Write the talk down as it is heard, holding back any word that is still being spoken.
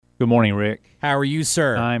Good morning, Rick. How are you,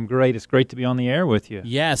 sir? I'm great. It's great to be on the air with you.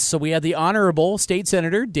 Yes, so we have the Honorable State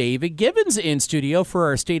Senator David Gibbons in studio for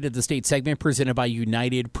our State of the State segment presented by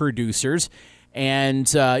United Producers. And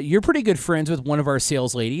you're pretty good friends with one of our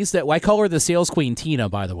sales ladies. I call her the sales queen, Tina,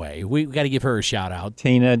 by the way. We got to give her a shout-out.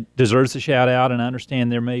 Tina deserves a shout-out, and I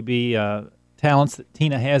understand there may be talents that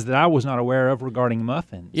Tina has that I was not aware of regarding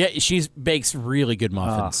muffins. Yeah, she bakes really good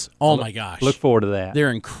muffins. My gosh. Look forward to that.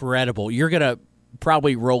 They're incredible. You're going to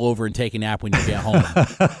probably roll over and take a nap when you get home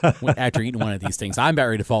after eating one of these things. I'm about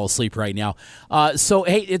ready to fall asleep right now. So,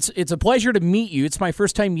 hey, it's a pleasure to meet you. It's my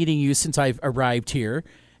first time meeting you since I've arrived here.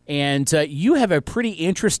 And you have a pretty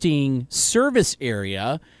interesting service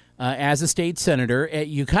area as a state senator.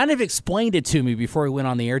 You kind of explained it to me before we went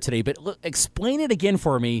on the air today, but explain it again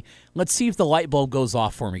for me. Let's see if the light bulb goes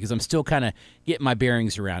off for me, because I'm still kind of getting my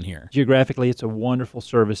bearings around here. Geographically, it's a wonderful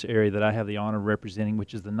service area that I have the honor of representing,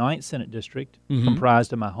 which is the 9th Senate District,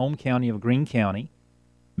 comprised of my home county of Greene County,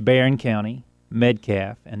 Barron County,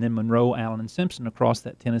 Metcalfe, and then Monroe, Allen, and Simpson across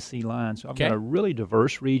that Tennessee line. So I've got a really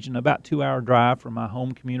diverse region, about 2-hour drive from my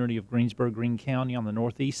home community of Greensburg, Greene County on the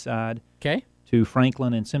northeast side to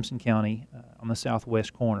Franklin and Simpson County on the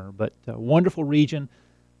southwest corner. But a wonderful region,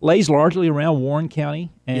 lays largely around Warren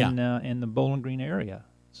County and the Bowling Green area.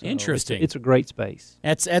 So interesting. It's a great space.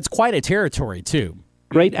 That's quite a territory, too.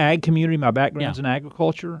 Great ag community. My background's in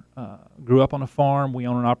agriculture. Grew up on a farm. We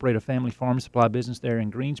own and operate a family farm supply business there in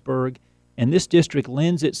Greensburg. And this district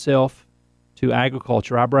lends itself to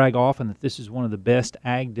agriculture. I brag often that this is one of the best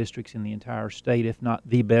ag districts in the entire state, if not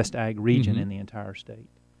the best ag region in the entire state.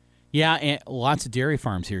 Yeah, and lots of dairy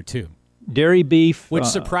farms here, too. Dairy, beef, which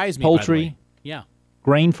surprised me, poultry, by the way. Yeah.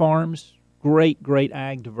 Grain farms, great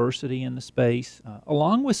ag diversity in the space,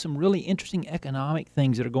 along with some really interesting economic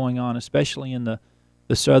things that are going on, especially in the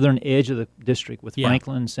southern edge of the district with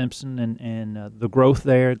Franklin and Simpson and the growth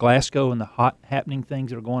there, Glasgow and the hot happening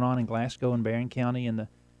things that are going on in Glasgow and Barron County in the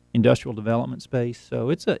industrial development space. So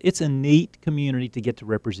it's a neat community to get to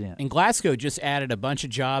represent. And Glasgow just added a bunch of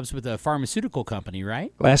jobs with a pharmaceutical company,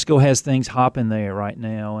 right? Glasgow has things hopping there right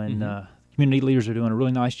now, and community leaders are doing a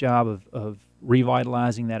really nice job of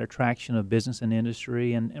revitalizing that attraction of business and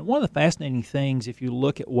industry. And one of the fascinating things, if you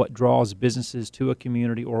look at what draws businesses to a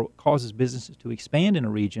community or causes businesses to expand in a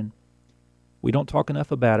region, we don't talk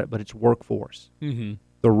enough about it, but it's workforce. Mm-hmm.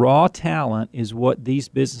 The raw talent is what these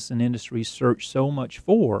business and industries search so much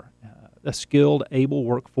for, a skilled, able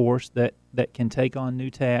workforce that can take on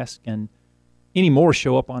new tasks and anymore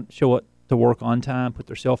show up to work on time, put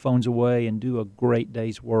their cell phones away, and do a great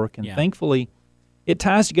day's work. And thankfully, it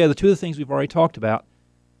ties together two of the things we've already talked about.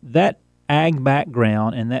 That ag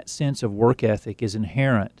background and that sense of work ethic is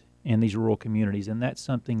inherent in these rural communities, and that's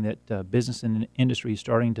something that business and industry is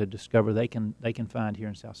starting to discover they can find here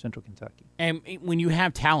in South Central Kentucky. And when you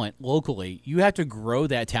have talent locally, you have to grow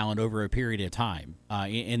that talent over a period of time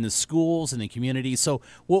in the schools and the communities. So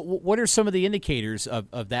what are some of the indicators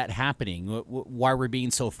of that happening, why we're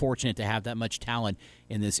being so fortunate to have that much talent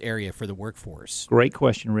in this area for the workforce? Great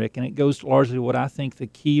question, Rick, and it goes largely to what I think the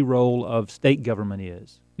key role of state government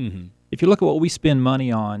is. Mm-hmm. If you look at what we spend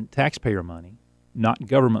money on, taxpayer money, not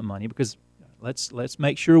government money, because let's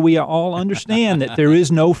make sure we all understand that there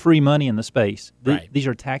is no free money in the space. These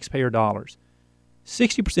are taxpayer dollars.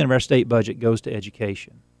 60% of our state budget goes to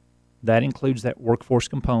education. That includes that workforce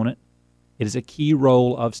component. It is a key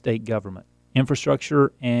role of state government.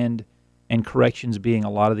 Infrastructure and corrections being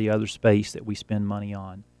a lot of the other space that we spend money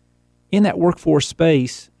on. In that workforce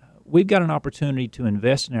space, we've got an opportunity to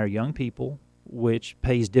invest in our young people, which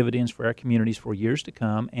pays dividends for our communities for years to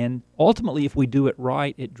come. And ultimately, if we do it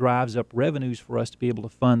right, it drives up revenues for us to be able to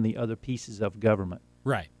fund the other pieces of government.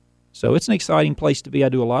 Right. So it's an exciting place to be. I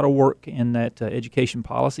do a lot of work in that education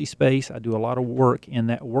policy space. I do a lot of work in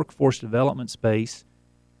that workforce development space.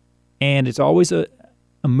 And it's always a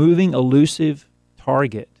moving, elusive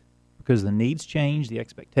target because the needs change, the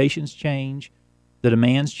expectations change, the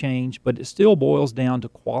demands change, but it still boils down to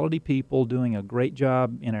quality people doing a great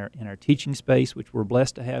job in our teaching space, which we're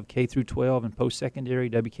blessed to have K through 12 and post-secondary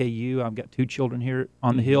WKU. I've got 2 children here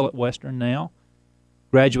on the Hill at Western now.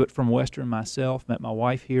 Graduate from Western myself, met my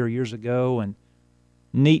wife here years ago, and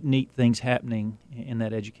neat things happening in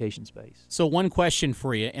that education space. So one question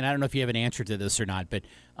for you, and I don't know if you have an answer to this or not, but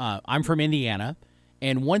I'm from Indiana,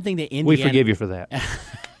 and one thing that Indiana... We forgive you for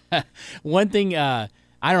that. One thing...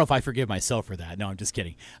 I don't know if I forgive myself for that. No, I'm just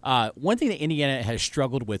kidding. One thing that Indiana has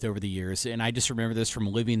struggled with over the years, and I just remember this from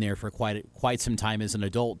living there for quite some time as an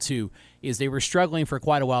adult too, is they were struggling for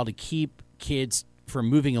quite a while to keep kids from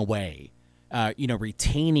moving away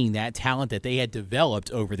retaining that talent that they had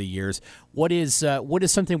developed over the years. What is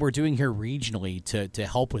something we're doing here regionally to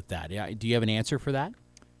help with that? Do you have an answer for that?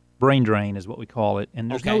 Brain drain is what we call it,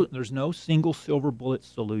 and there's no single silver bullet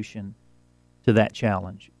solution to that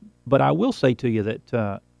challenge. But I will say to you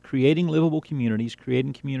that creating livable communities,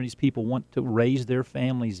 creating communities people want to raise their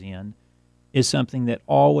families in, is something that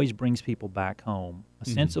always brings people back home. A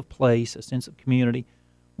sense of place, a sense of community.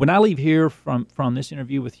 When I leave here from this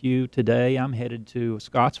interview with you today, I'm headed to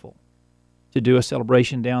Scottsville to do a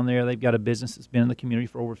celebration down there. They've got a business that's been in the community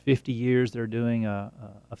for over 50 years. They're doing a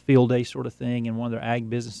field day sort of thing in one of their ag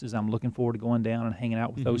businesses. I'm looking forward to going down and hanging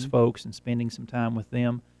out with those folks and spending some time with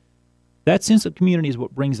them. That sense of community is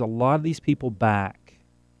what brings a lot of these people back.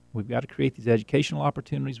 We've got to create these educational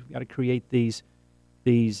opportunities. We've got to create these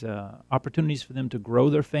opportunities for them to grow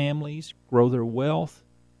their families, grow their wealth.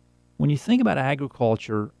 When you think about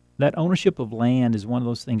agriculture, that ownership of land is one of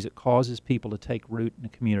those things that causes people to take root in a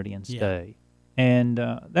community and stay. And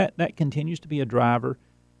that continues to be a driver.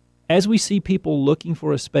 As we see people looking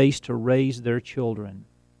for a space to raise their children,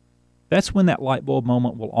 that's when that light bulb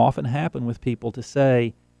moment will often happen with people to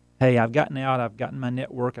say, hey, I've gotten out, I've gotten my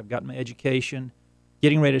network, I've gotten my education,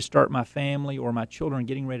 getting ready to start my family, or my children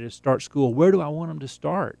getting ready to start school. Where do I want them to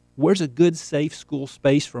start? Where's a good, safe school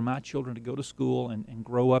space for my children to go to school and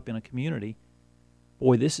grow up in a community?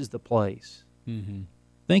 Boy, this is the place.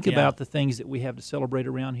 Think about the things that we have to celebrate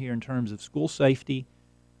around here in terms of school safety,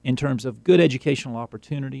 in terms of good educational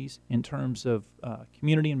opportunities, in terms of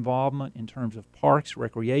community involvement, in terms of parks,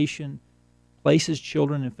 recreation, places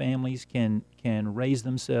children and families can raise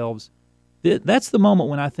themselves. That's the moment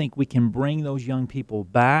when I think we can bring those young people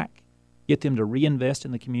back, get them to reinvest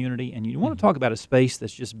in the community. And you want to talk about a space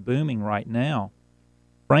that's just booming right now.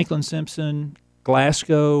 Franklin Simpson,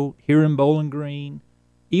 Glasgow, here in Bowling Green,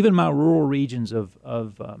 even my rural regions of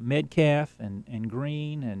Metcalf and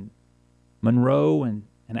Greene and Monroe and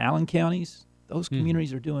Allen counties, those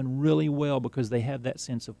communities are doing really well because they have that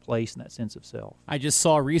sense of place and that sense of self. I just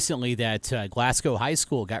saw recently that Glasgow High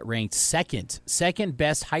School got ranked second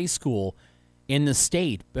best high school in the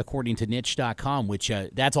state, according to niche.com, which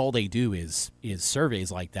that's all they do is surveys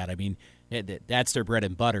like that. I mean, that's their bread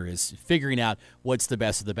and butter, is figuring out what's the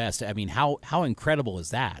best of the best. I mean, how incredible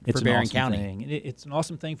is that for Barron County? It's an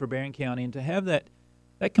awesome thing for Barron County, and to have that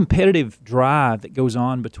competitive drive that goes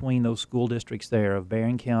on between those school districts there of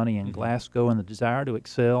Barron County and Glasgow, and the desire to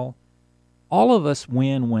excel. All of us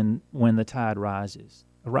win when the tide rises.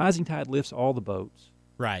 A rising tide lifts all the boats.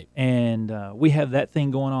 Right. And we have that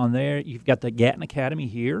thing going on there. You've got the Gatton Academy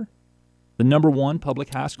here. The #1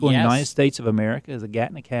 public high school in the United States of America is the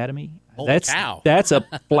Gatton Academy. Holy cow. That's a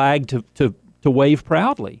flag to wave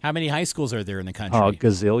proudly. How many high schools are there in the country?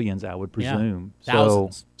 Gazillions, I would presume. Yeah.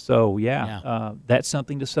 Thousands. So that's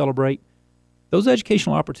something to celebrate. Those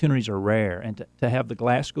educational opportunities are rare, and to have the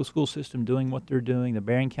Glasgow school system doing what they're doing, the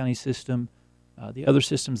Barron County system, the other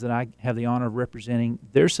systems that I have the honor of representing,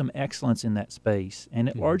 there's some excellence in that space, and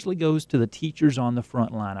it largely goes to the teachers on the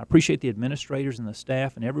front line. I appreciate the administrators and the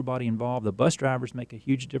staff and everybody involved. The bus drivers make a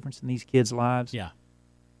huge difference in these kids' lives. Yeah.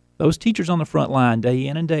 Those teachers on the front line, day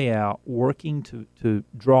in and day out, working to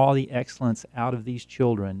draw the excellence out of these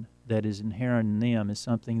children that is inherent in them, is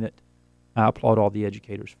something that I applaud all the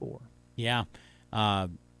educators for. Yeah.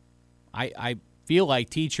 I feel like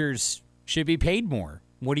teachers should be paid more.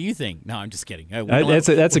 What do you think? No, I'm just kidding.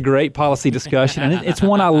 That's a great policy discussion, and it's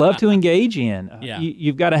one I love to engage in.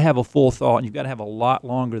 You've got to have a full thought, and you've got to have a lot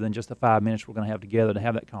longer than just the 5 minutes we're going to have together to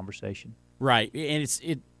have that conversation. Right,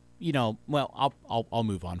 and well, I'll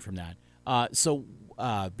move on from that. So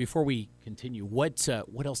before we continue, what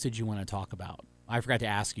else did you want to talk about? I forgot to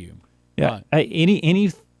ask you. Yeah,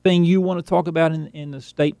 anything you want to talk about in the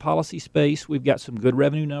state policy space? We've got some good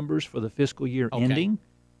revenue numbers for the fiscal year ending,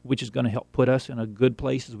 which is going to help put us in a good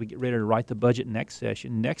place as we get ready to write the budget next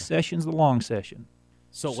session. Next session's the long session.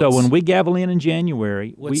 So when we gavel in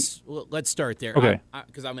January, let's start there. Okay.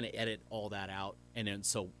 Because I'm going to edit all that out, and then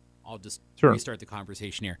so I'll just Sure. restart the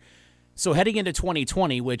conversation here. So heading into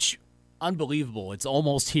 2020, which unbelievable, it's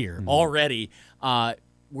almost here already.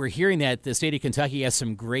 We're hearing that the state of Kentucky has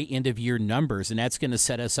some great end-of-year numbers, and that's going to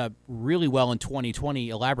set us up really well in 2020.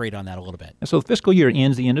 Elaborate on that a little bit. So the fiscal year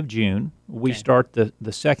ends the end of June. We start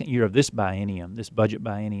the second year of this biennium, this budget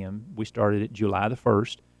biennium. We started it July the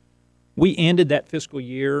 1st. We ended that fiscal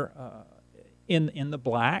year in the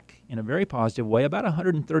black in a very positive way, about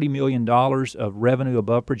 $130 million of revenue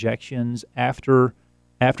above projections after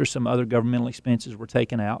some other governmental expenses were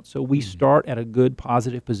taken out. So we start at a good,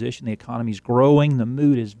 positive position. The economy's growing. The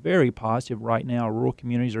mood is very positive right now. Rural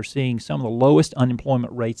communities are seeing some of the lowest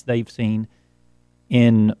unemployment rates they've seen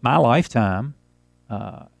in my lifetime,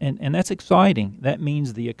 and that's exciting. That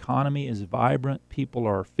means the economy is vibrant. People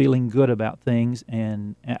are feeling good about things,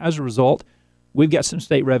 and as a result, we've got some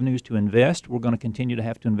state revenues to invest. We're going to continue to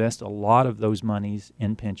have to invest a lot of those monies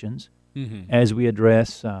in pensions as we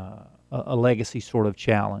address a legacy sort of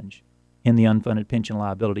challenge in the unfunded pension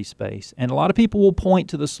liability space. And a lot of people will point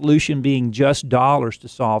to the solution being just dollars to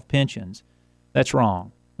solve pensions. That's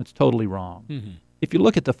wrong. That's totally wrong. If you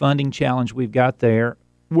look at the funding challenge we've got there,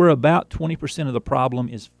 we're about 20% of the problem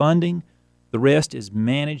is funding. The rest is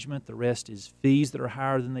management. The rest is fees that are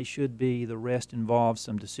higher than they should be. The rest involves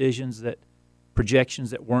some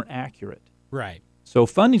projections that weren't accurate. Right. So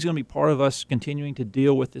funding is going to be part of us continuing to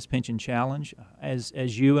deal with this pension challenge. As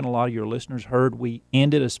you and a lot of your listeners heard, we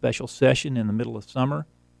ended a special session in the middle of summer,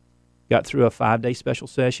 got through a 5-day special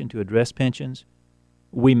session to address pensions.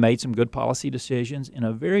 We made some good policy decisions in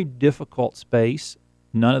a very difficult space.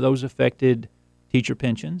 None of those affected teacher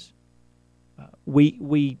pensions.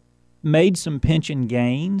 We made some pension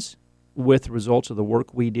gains with the results of the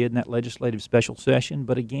work we did in that legislative special session.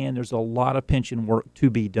 But again, there's a lot of pension work to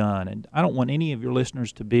be done. And I don't want any of your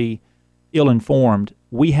listeners to be ill-informed.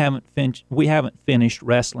 We haven't finished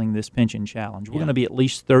wrestling this pension challenge. We're going to be at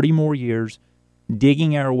least 30 more years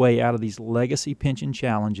digging our way out of these legacy pension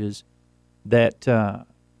challenges that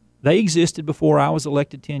they existed before I was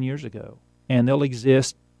elected 10 years ago. And they'll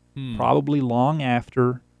exist probably long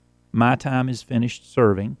after my time is finished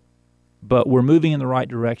serving. But we're moving in the right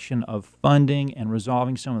direction of funding and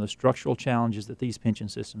resolving some of the structural challenges that these pension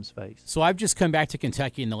systems face. So I've just come back to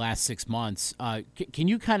Kentucky in the last 6 months. Can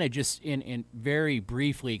you kind of just in very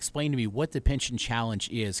briefly explain to me what the pension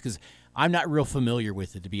challenge is? Because I'm not real familiar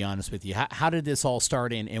with it, to be honest with you. How did this all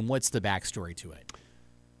start, and what's the backstory to it?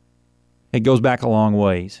 It goes back a long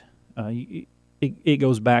ways. It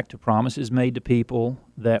goes back to promises made to people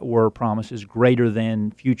that were promises greater than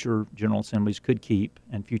future General Assemblies could keep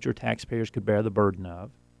and future taxpayers could bear the burden of.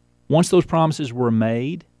 Once those promises were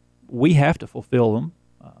made, we have to fulfill them,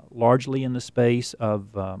 largely in the space of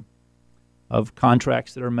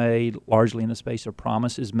contracts that are made, largely in the space of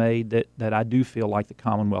promises made that I do feel like the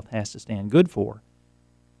Commonwealth has to stand good for.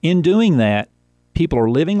 In doing that, people are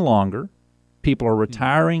living longer, people are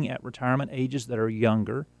retiring at retirement ages that are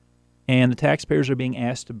younger, and the taxpayers are being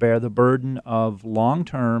asked to bear the burden of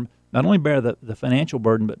long-term, not only bear the financial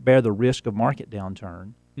burden, but bear the risk of market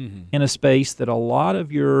downturn in a space that a lot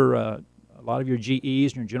of your GEs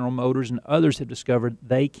and your General Motors and others have discovered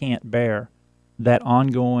they can't bear that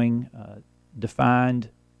ongoing defined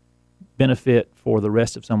benefit for the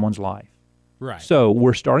rest of someone's life. Right. So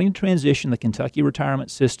we're starting to transition the Kentucky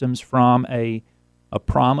retirement systems from a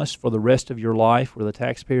promise for the rest of your life where the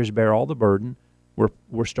taxpayers bear all the burden.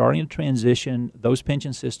 We're starting to transition those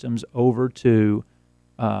pension systems over to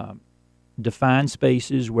defined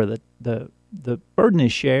spaces where the burden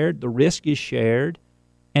is shared, the risk is shared,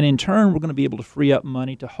 and in turn we're going to be able to free up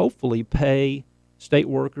money to hopefully pay state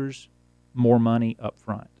workers more money up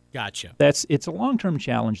front. Gotcha. It's a long-term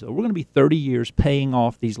challenge, though. We're going to be 30 years paying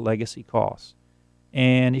off these legacy costs.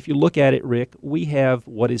 And if you look at it, Rick, we have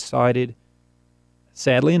what is cited,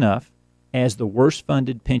 sadly enough, as the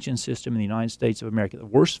worst-funded pension system in the United States of America, the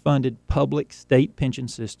worst-funded public state pension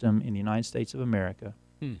system in the United States of America,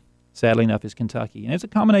 sadly enough, is Kentucky. And it's a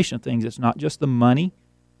combination of things. It's not just the money.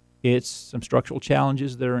 It's some structural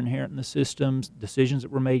challenges that are inherent in the systems, decisions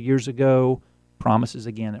that were made years ago, promises,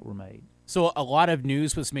 again, that were made. So a lot of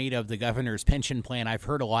news was made of the governor's pension plan. I've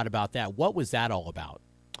heard a lot about that. What was that all about?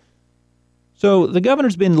 So the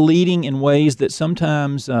governor's been leading in ways that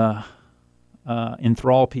sometimes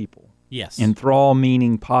enthrall people. Yes. Enthrall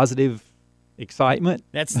meaning positive excitement.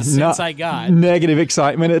 That's the sense I got. Negative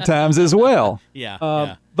excitement at times as well.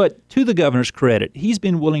 Yeah. But to the governor's credit, he's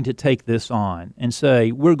been willing to take this on and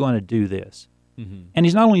say, we're going to do this. And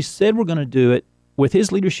he's not only said we're going to do it, with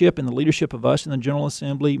his leadership and the leadership of us in the General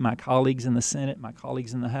Assembly, my colleagues in the Senate, my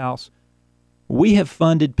colleagues in the House, we have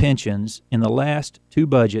funded pensions in the last 2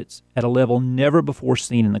 budgets at a level never before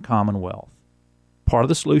seen in the Commonwealth. Part of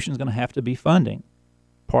the solution is going to have to be funding.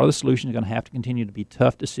 Part of the solution is going to have to continue to be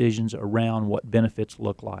tough decisions around what benefits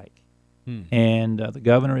look like. And the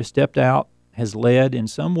governor has stepped out, has led in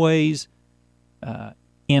some ways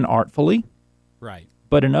inartfully. Right.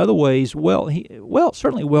 But in other ways,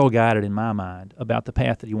 certainly well guided in my mind about the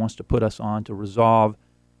path that he wants to put us on to resolve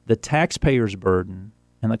the taxpayer's burden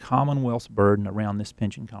and the Commonwealth's burden around this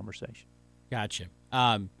pension conversation. Gotcha.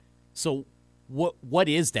 So what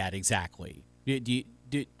is that exactly?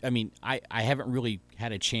 I haven't really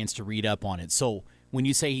had a chance to read up on it. So when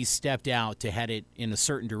you say he stepped out to head it in a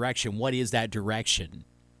certain direction, what is that direction?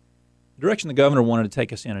 The direction the governor wanted to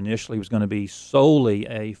take us in initially was going to be solely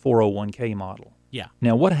a 401k model. Yeah.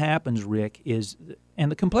 Now, what happens, Rick, is,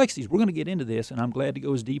 and the complexities, we're going to get into this, and I'm glad to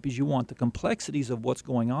go as deep as you want. The complexities of what's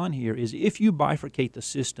going on here is if you bifurcate the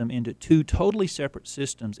system into two totally separate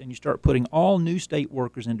systems and you start putting all new state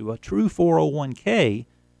workers into a true 401k,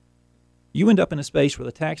 you end up in a space where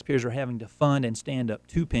the taxpayers are having to fund and stand up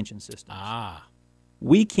two pension systems.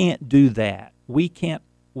 We can't do that. We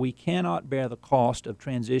cannot bear the cost of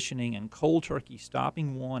transitioning and cold turkey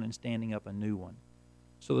stopping one and standing up a new one.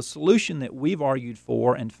 So the solution that we've argued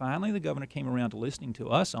for, and finally the governor came around to listening to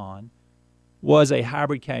us on, was a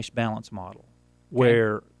hybrid cash balance model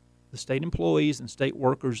where the state employees and state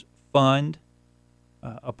workers fund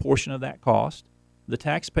a portion of that cost. The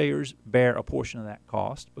taxpayers bear a portion of that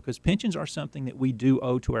cost because pensions are something that we do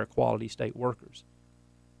owe to our quality state workers.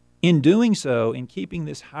 In doing so, in keeping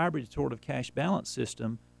this hybrid sort of cash balance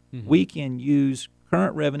system, we can use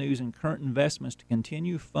current revenues and current investments to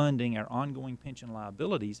continue funding our ongoing pension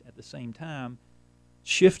liabilities at the same time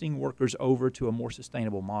shifting workers over to a more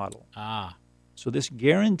sustainable model. So this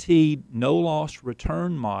guaranteed no-loss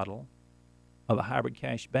return model of a hybrid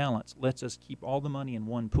cash balance lets us keep all the money in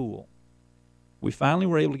one pool. We finally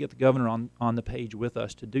were able to get the governor on the page with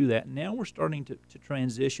us to do that. Now we're starting to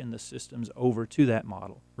transition the systems over to that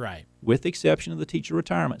model. Right. With the exception of the teacher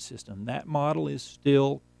retirement system. That model is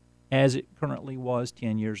still as it currently was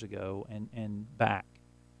 10 years ago and back.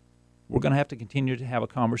 We're going to have to continue to have a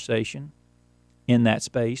conversation in that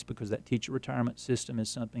space because that teacher retirement system is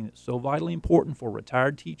something that's so vitally important for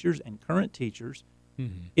retired teachers and current teachers.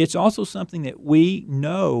 It's also something that we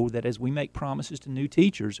know that as we make promises to new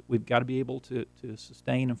teachers, we've got to be able to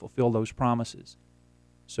sustain and fulfill those promises.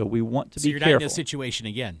 So we want to be careful. So you're not in this situation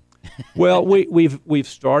again. Well, we've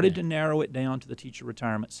started to narrow it down to the teacher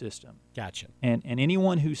retirement system. Gotcha. And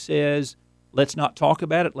anyone who says, let's not talk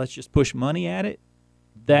about it, let's just push money at it,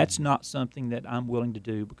 that's not something that I'm willing to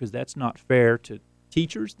do because that's not fair to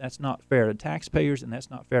teachers, that's not fair to taxpayers, and that's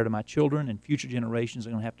not fair to my children, and future generations are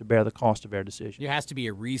going to have to bear the cost of our decisions. There has to be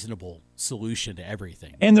a reasonable solution to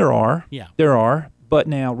everything. And there are. Yeah. There are. But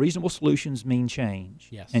now reasonable solutions mean change.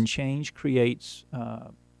 Yes. And change creates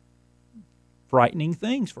frightening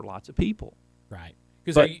things for lots of people. Right.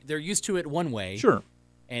 Because they're used to it one way. Sure.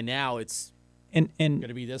 And now it's and going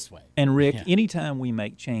to be this way. And, Rick, anytime we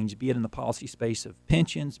make change, be it in the policy space of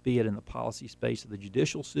pensions, be it in the policy space of the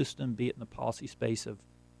judicial system, be it in the policy space of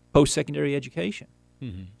post-secondary education,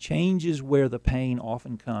 change is where the pain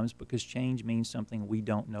often comes because change means something we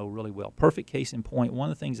don't know really well. Perfect case in point, one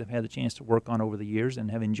of the things I've had the chance to work on over the years and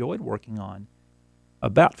have enjoyed working on,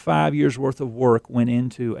 about 5 years' worth of work went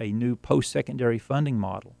into a new post-secondary funding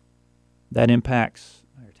model that impacts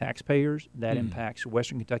our taxpayers, that impacts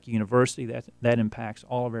Western Kentucky University, that impacts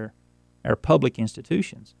all of our public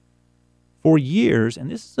institutions. For years, and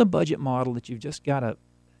this is a budget model that you've just got to,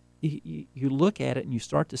 you look at it and you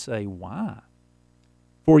start to say, why?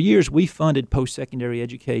 For years, we funded post-secondary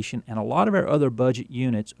education and a lot of our other budget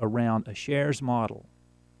units around a shares model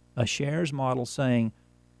saying,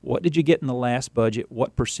 what did you get in the last budget?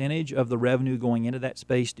 What percentage of the revenue going into that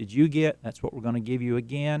space did you get? That's what we're going to give you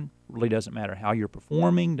again. Really doesn't matter how you're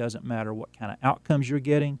performing, doesn't matter what kind of outcomes you're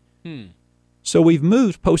getting. So we've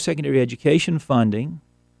moved post-secondary education funding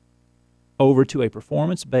over to a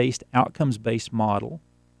performance-based, outcomes-based model.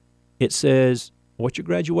 It says, what's your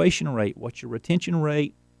graduation rate? What's your retention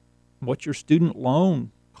rate? What's your student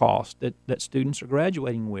loan cost that students are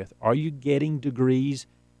graduating with? Are you getting degrees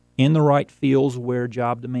in the right fields where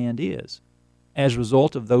job demand is? As a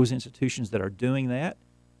result of those institutions that are doing that,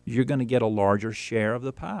 you're going to get a larger share of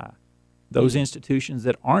the pie. Those institutions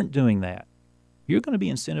that aren't doing that, you're going to be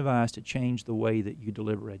incentivized to change the way that you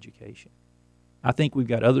deliver education. I think we've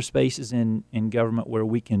got other spaces in government where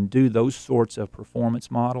we can do those sorts of performance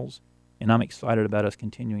models, and I'm excited about us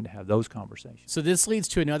continuing to have those conversations. So this leads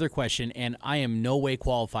to another question, and I am no way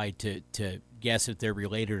qualified to guess if they're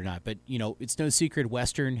related or not, but it's no secret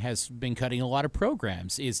Western has been cutting a lot of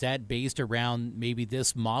programs. Is that based around maybe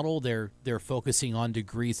this model? They're focusing on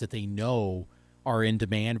degrees that they know are in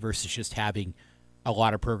demand versus just having a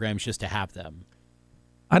lot of programs just to have them.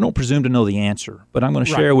 I don't presume to know the answer, but I'm going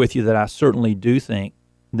to share with you that I certainly do think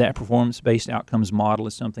that performance-based outcomes model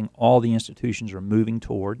is something all the institutions are moving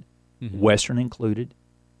toward, Western included.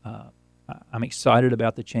 I'm excited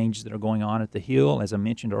about the changes that are going on at the Hill. As I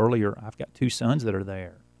mentioned earlier, I've got two sons that are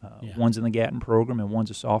there. One's in the Gatton program and one's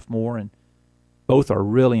a sophomore, and both are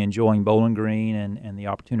really enjoying Bowling Green and the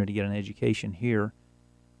opportunity to get an education here.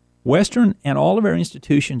 Western and all of our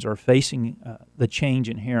institutions are facing the change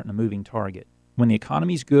inherent in a moving target. When the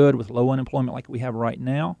economy's good with low unemployment like we have right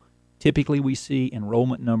now, typically we see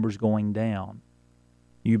enrollment numbers going down.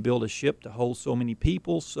 You build a ship to hold so many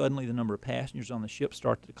people, suddenly the number of passengers on the ship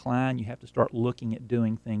start to decline. You have to start looking at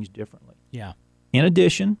doing things differently. Yeah. In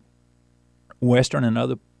addition, Western and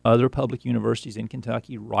other public universities in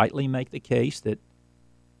Kentucky rightly make the case that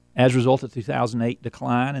as a result of 2008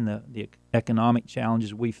 decline and the economic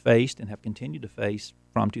challenges we faced and have continued to face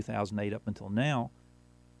from 2008 up until now,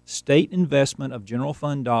 state investment of general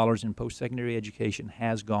fund dollars in post-secondary education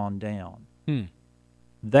has gone down.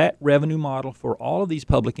 That revenue model for all of these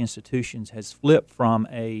public institutions has flipped from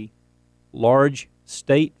a large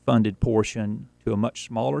state-funded portion to a much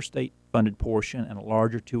smaller state-funded portion and a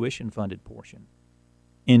larger tuition-funded portion.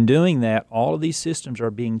 In doing that, all of these systems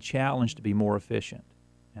are being challenged to be more efficient.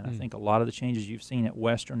 And I think a lot of the changes you've seen at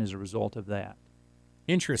Western is a result of that.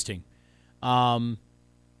 Interesting.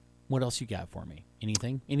 What else you got for me?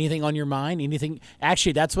 Anything? Anything on your mind? Anything?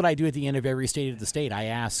 Actually, that's what I do at the end of every State of the State. I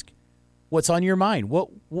ask, what's on your mind?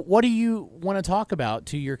 What do you want to talk about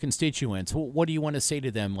to your constituents? What do you want to say to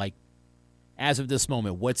them? Like, as of this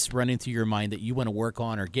moment, what's running through your mind that you want to work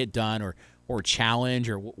on or get done or challenge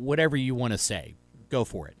or whatever you want to say? Go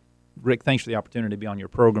for it. Rick, thanks for the opportunity to be on your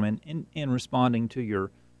program. And in responding to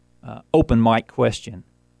your open mic question,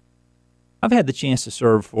 I've had the chance to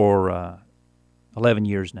serve for 11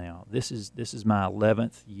 years now. This is my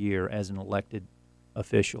 11th year as an elected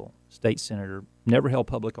official, state senator. Never held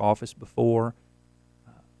public office before.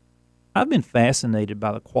 I've been fascinated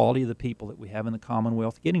by the quality of the people that we have in the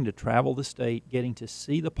Commonwealth, getting to travel the state, getting to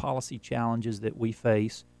see the policy challenges that we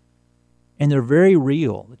face, and they're very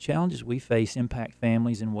real. The challenges we face impact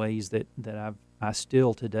families in ways that I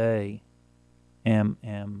still today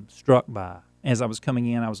am struck by. As I was coming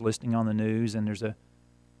in, I was listening on the news, and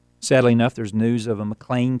sadly enough, there's news of a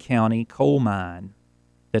McLean County coal mine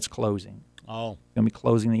that's closing. Oh. It's going to be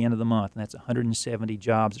closing the end of the month, and that's 170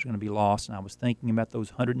 jobs that are going to be lost. And I was thinking about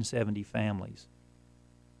those 170 families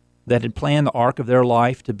that had planned the arc of their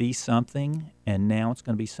life to be something, and now it's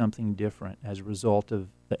going to be something different as a result of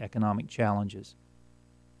the economic challenges.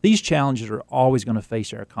 These challenges are always going to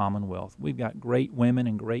face our Commonwealth. We've got great women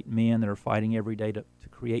and great men that are fighting every day to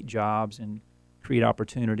create jobs and create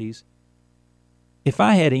opportunities. If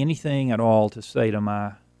I had anything at all to say to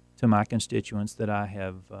my constituents that I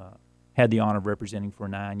have had the honor of representing for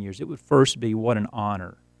 9 years, it would first be what an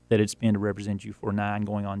honor that it's been to represent you for 9,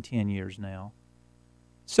 going on 10 years now.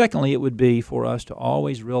 Secondly, it would be for us to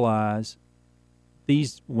always realize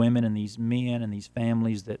these women and these men and these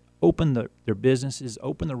families that open their businesses,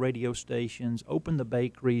 open the radio stations, open the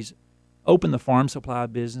bakeries, open the farm supply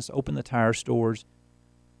business, open the tire stores.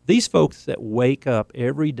 These folks that wake up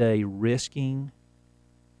every day risking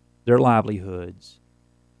their livelihoods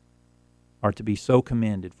are to be so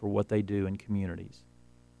commended for what they do in communities.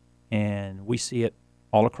 And we see it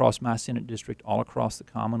all across my Senate district, all across the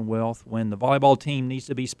Commonwealth. When the volleyball team needs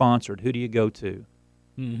to be sponsored, who do you go to?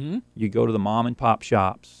 Mm-hmm. You go to the mom and pop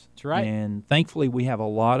shops. That's right. And thankfully we have a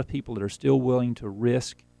lot of people that are still willing to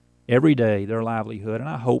risk every day their livelihood. And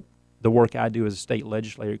I hope the work I do as a state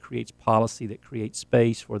legislator creates policy that creates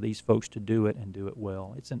space for these folks to do it and do it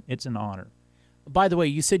well. It's an honor. By the way,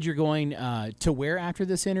 you said you're going to where after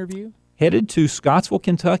this interview? Headed to Scottsville,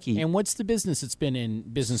 Kentucky. And what's the business that's been in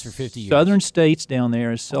business for 50 years? Southern States down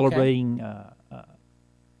there is celebrating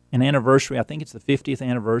an anniversary. I think it's the 50th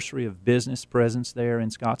anniversary of business presence there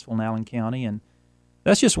in Scottsville and Allen County. And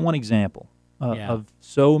that's just one example of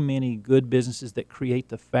so many good businesses that create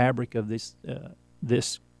the fabric of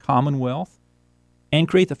this Commonwealth and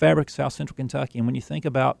create the fabric of South Central Kentucky. And when you think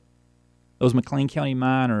about those McLean County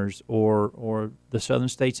miners or the Southern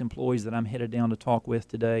States employees that I'm headed down to talk with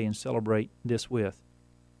today and celebrate this with,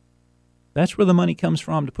 that's where the money comes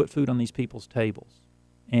from to put food on these people's tables.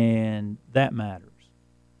 And that matters.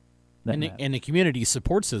 And the community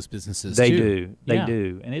supports those businesses, They too. They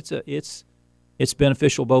do. And it's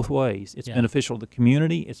beneficial both ways. It's beneficial to the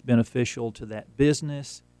community. It's beneficial to that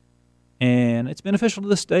business. And it's beneficial to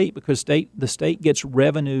the state because the state gets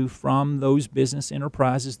revenue from those business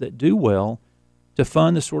enterprises that do well to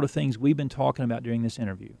fund the sort of things we've been talking about during this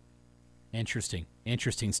interview. Interesting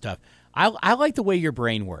stuff. I like the way your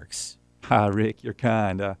brain works. Hi, Rick. You're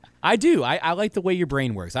kind. I do. I like the way your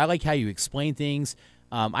brain works. I like how you explain things.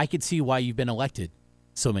 I could see why you've been elected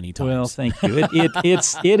so many times. Well, thank you.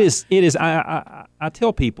 It is. I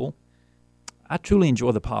tell people, I truly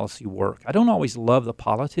enjoy the policy work. I don't always love the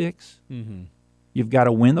politics. Mm-hmm. You've got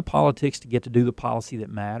to win the politics to get to do the policy that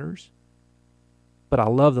matters. But I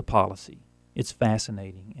love the policy. It's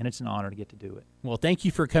fascinating, and it's an honor to get to do it. Well, thank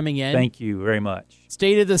you for coming in. Thank you very much.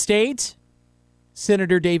 State of the State,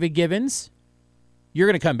 Senator David Givens. You're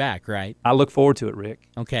going to come back, right? I look forward to it, Rick.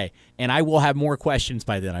 Okay. And I will have more questions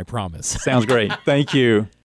by then, I promise. Sounds great. Thank you.